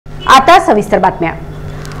आता सविस्तर बातम्या।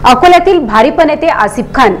 अकोल्यातील भारीप नेते आसिफ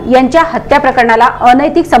खान यांच्या हत्या प्रकरणाला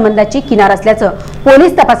अनैतिक संबंधाची किनार असल्याचं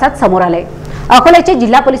पोलीस तपासात समोर आलंय। अकोल्याचे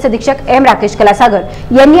जिल्हा पोलीस अधीक्षक एम राकेश कलासागर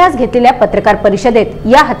यांनी आज घेतलेल्या पत्रकार परिषदेत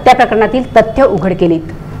या हत्या प्रकरणातील तथ्य उघड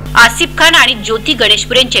केलीत। आसिफ खान आणि ज्योती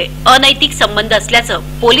गणेशपुरेंचे अनैतिक संबंध असल्याचं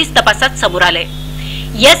पोलीस तपासात समोर आलंय।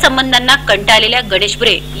 या संबंधांना कंटाळलेल्या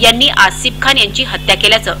गणेशपुरे यांनी आसिफ खान यांची हत्या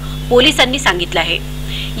केल्याचं पोलिसांनी सांगितलं आहे।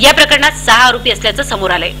 या प्रकरणात 6 आरोपी असल्याचं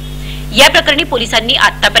समोर आलंय। या प्रकरणी पोलिसांनी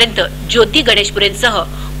आतापर्यंत ज्योती गणेशपुरेंसह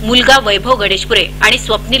मुलगा वैभव गणेशपुरे आणि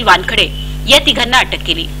स्वप्नील वानखडे या तिघांना अटक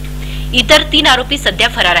केली। इतर 3 आरोपी सध्या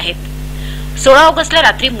फरार आहेत। 16 ऑगस्टला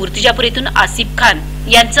रात्री मूर्तिजापूर येथून आसिफ खान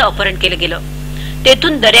यांचं अपहरण केलं गेलं।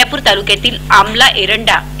 तेथून दर्यापूर तालुक्यातील आमला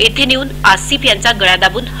एरंडा येथे नेऊन आसिफ यांचा गळा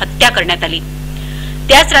दाबून हत्या करण्यात आली।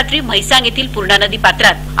 त्याच रात्री म्हैसांग येथील पूर्णा नदी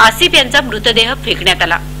पात्रात आसिफ यांचा मृतदेह फेकण्यात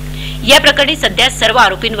आला। या प्रकरणी सध्या सर्व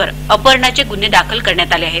आरोपींवर अपहरणाचे गुन्हे दाखल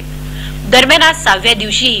करण्यात आले आहेत। दरम्यान आज 6व्या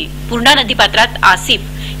दिवशीही पूर्णा नदी पात्रात आसिफ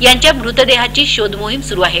यांच्या मृतदेहाची शोध मोहीम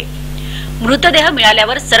सुरू आहे। मृतदेह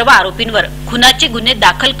मिळाल्यावर सर्व आरोपींवर खुनाचे गुन्हे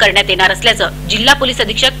दाखल करण्यात येणार असल्याचं जिल्हा पोलीस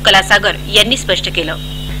अधीक्षक कलासागर यांनी स्पष्ट केलं।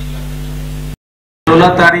 16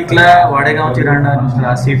 तारीखला वाडेगावची राहणार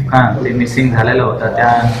आसिफ खान ते मिसिंग झालेला होता। त्या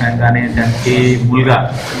अनुषंगाने त्यांची मुलगा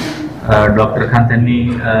डॉक्टर खान त्यांनी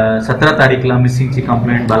 17 तारीखला मिसिंगची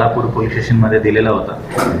कंप्लेंट बालापूर पोलीस स्टेशनमध्ये दिलेला होता।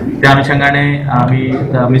 त्या अनुषंगाने आम्ही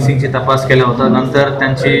मिसिंगची तपास केला होता। नंतर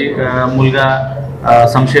त्यांची मुलगा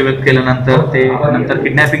संशय व्यक्त केल्यानंतर ते नंतर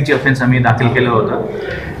किडनॅपिंगची ऑफेन्स आम्ही दाखल केलं होतं।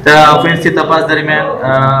 त्या ऑफेन्सची तपास दरम्यान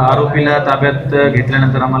आरोपीला ताब्यात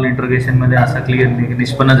घेतल्यानंतर आम्हाला इंटरोगेशनमध्ये असा क्लिअर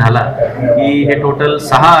निष्पन्न झाला की हे टोटल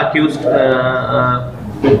 6 अक्यूज्ड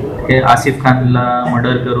हे आसिफ खानला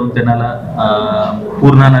मर्डर करून त्यांना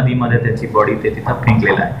पूर्णा नदीमध्ये त्याची बॉडी ते तिथं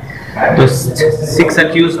फेकलेला आहे। तो 6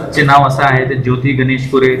 अक्यूज्डचे नाव असं आहे ते ज्योती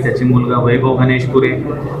गणेशपुरे, त्याची मुलगा वैभव गणेशपुरे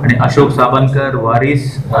आणि अशोक साबनकर,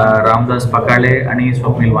 वारिस रामदास पकाळे आणि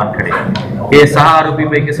स्वप्नील वानखडे। हे 6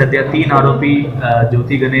 आरोपीपैकी सध्या 3 आरोपी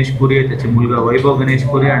ज्योती गणेशपुरे, त्याचे मुलगा वैभव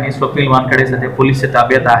गणेशपुरे आणि स्वप्नील वानखडे सध्या पोलीसच्या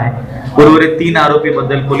ताब्यात आहे। उर्वरित 3 आरोपी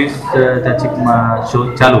बद्दल पोलीस त्याची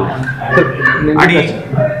शोध चालू आहे। आणि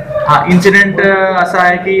हा इन्सिडेंट असा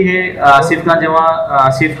आहे की हे आसिफ खान जेव्हा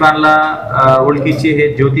आसिफ खानला ओळखीची हे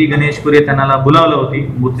ज्योती गणेशपुरे त्यांना बोलावलं होती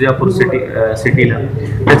मूर्तिजापूर सिटीला।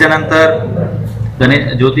 त्याच्यानंतर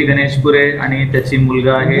ज्योती गणेशपुरे आणि त्याची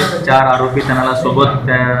मुलगा हे 4 आरोपी त्यांना सोबत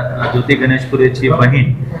त्या ज्योती गणेशपुरेची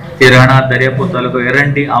बहीण ते राहणार दर्यापूर तालुका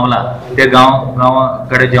एरंडी आवला त्या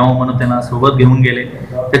गावाकडे जाऊ म्हणून त्यांना सोबत घेऊन गेले।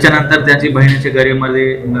 त्याच्यानंतर त्याची बहिणीच्या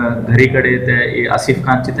घरीकडे त्या आसिफ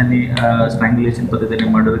खानची त्यांनी स्ट्रँग्युलेशन पद्धतीने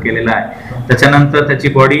मर्डर केलेला आहे। त्याच्यानंतर त्याची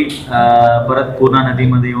बॉडी परत पूर्णा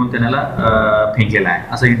नदीमध्ये येऊन त्यांना फेकलेला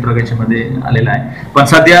आहे असं इंट्रोगेशन मध्ये आलेलं आहे। पण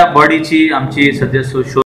सध्या बॉडीची आमची सध्या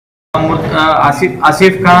शोध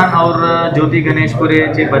आसिफ खान और ज्योती गणेशपुरे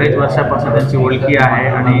चे बरेच वर्षापासून त्यांची ओळखी आहे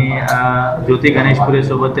आणि ज्योती गणेशपुरे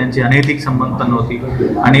सोबत त्यांचे अनैतिक संबंध पण होती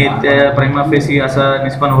आणि त्या प्रेमा फेसी असं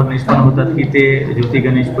निष्पन्न होतात की ते ज्योती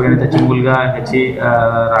गणेशपुरे आणि त्याची मुलगा ह्याची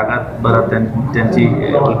रागात बरं त्यांची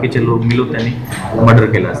ओळखीचे लोक मिळून त्यांनी मर्डर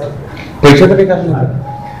केलं असतं।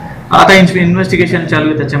 आता इन्व्हेस्टिगेशन चालू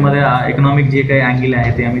आहे, त्याच्यामध्ये इकॉनॉमिक जे काही अँगल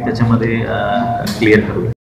आहे ते आम्ही त्याच्यामध्ये क्लिअर करू।